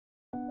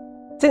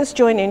Since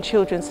joining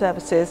Children's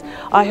Services,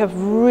 I have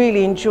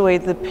really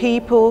enjoyed the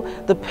people,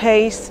 the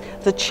pace,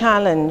 the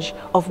challenge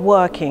of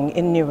working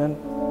in Newham.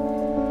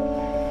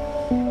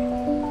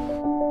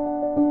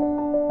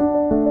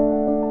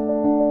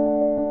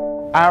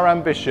 Our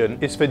ambition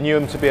is for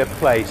Newham to be a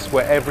place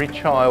where every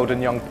child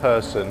and young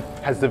person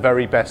has the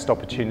very best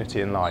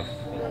opportunity in life.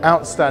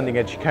 Outstanding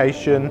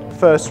education,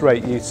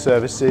 first-rate youth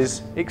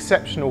services,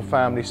 exceptional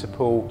family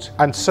support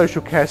and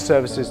social care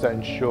services that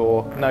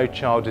ensure no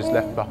child is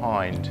left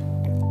behind.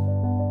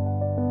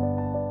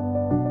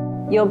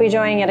 You'll be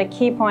joining at a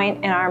key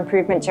point in our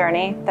improvement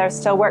journey. There's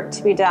still work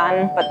to be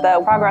done, but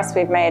the progress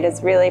we've made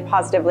is really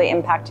positively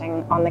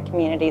impacting on the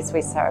communities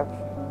we serve.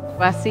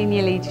 Our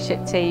senior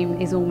leadership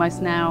team is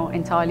almost now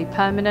entirely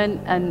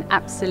permanent and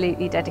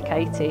absolutely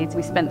dedicated.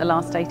 We spent the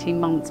last 18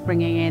 months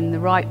bringing in the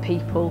right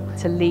people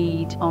to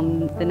lead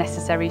on the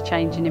necessary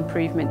change and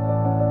improvement.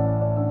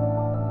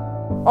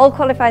 All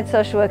qualified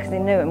social workers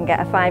in Newham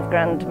get a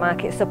 £5,000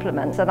 market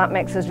supplement, so that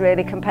makes us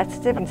really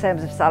competitive in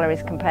terms of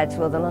salaries compared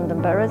to other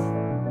London boroughs.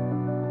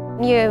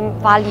 Newham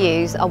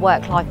values a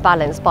work-life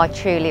balance by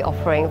truly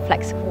offering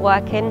flexible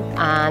working,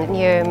 and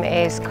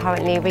Newham is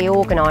currently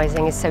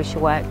reorganising its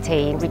social work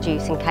team,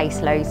 reducing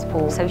caseloads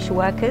for social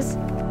workers.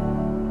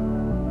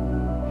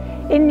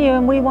 In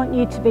Newham, we want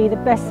you to be the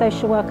best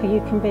social worker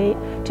you can be.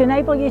 To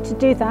enable you to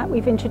do that,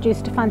 we've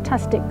introduced a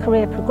fantastic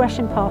career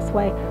progression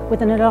pathway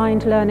with an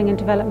aligned learning and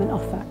development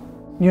offer.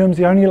 Newham's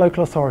the only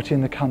local authority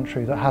in the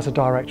country that has a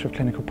Director of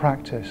Clinical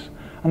Practice,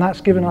 and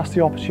that's given us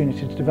the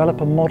opportunity to develop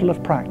a model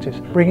of practice,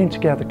 bringing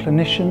together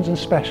clinicians and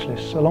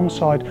specialists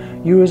alongside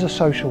you as a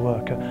social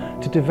worker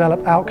to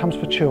develop outcomes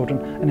for children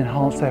and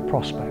enhance their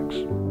prospects.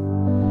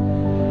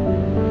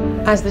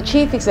 As the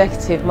Chief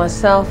Executive,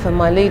 myself and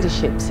my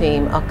leadership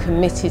team are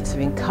committed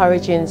to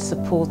encouraging,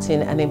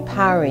 supporting and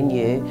empowering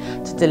you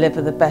to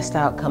deliver the best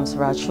outcomes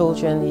for our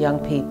children, young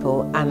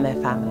people and their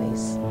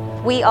families.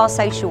 We are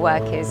social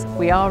workers.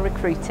 We are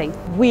recruiting.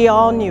 We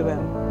are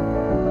Newham.